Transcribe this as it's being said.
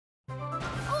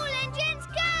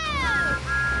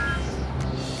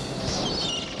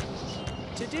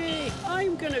Today,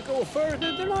 I'm gonna go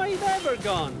further than I've ever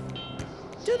gone.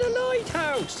 To the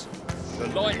lighthouse. The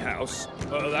lighthouse?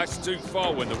 That's too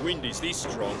far when the wind is this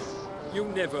strong.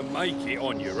 You'll never make it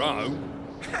on your own.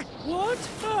 What?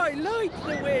 I like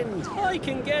the wind. I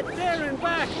can get there and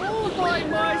back all by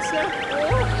myself.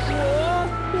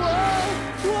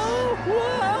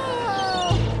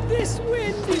 Whoa! This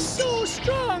wind is so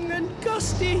strong and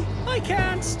gusty, I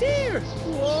can't steer.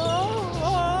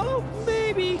 Whoa!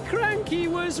 Maybe Cranky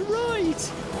was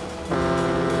right.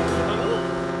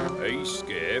 Hey,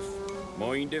 Skiff.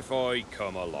 Mind if I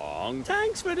come along?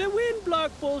 Thanks for the wind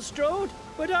block, Bulstrode,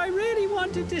 but I really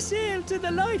wanted to sail to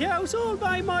the lighthouse all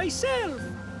by myself.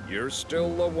 You're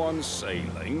still the one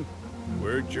sailing.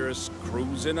 We're just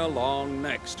cruising along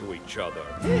next to each other.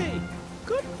 Hey,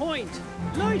 good point.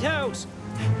 Lighthouse,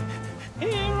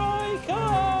 here I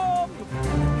come!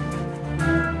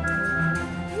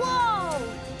 Whoa!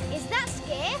 Is that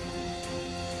Skiff?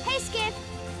 Hey, Skiff.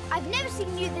 I've never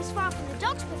seen you this far from the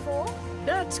docks before.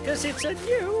 That's because it's a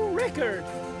new record.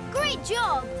 Great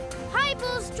job. Hi,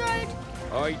 Bulstrode.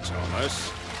 Hi,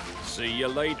 Thomas. See you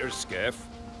later, Skiff.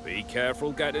 Be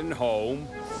careful getting home.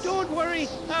 Don't worry.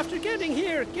 After getting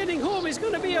here, getting home is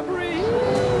going to be a breeze.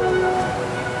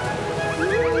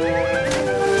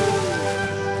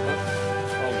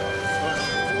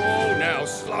 Oh, now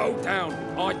slow down.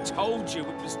 I told you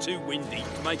it was too windy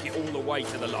to make it all the way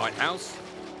to the lighthouse.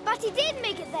 But he did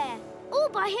make it there, all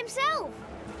by himself.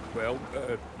 Well,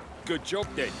 good job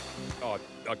then,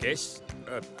 I guess.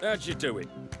 How'd you do it?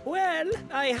 Well,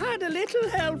 I had a little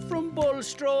help from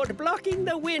Bulstrode blocking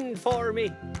the wind for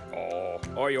me. Oh,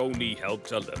 I only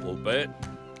helped a little bit.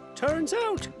 Turns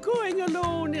out going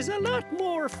alone is a lot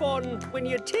more fun when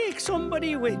you take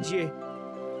somebody with you.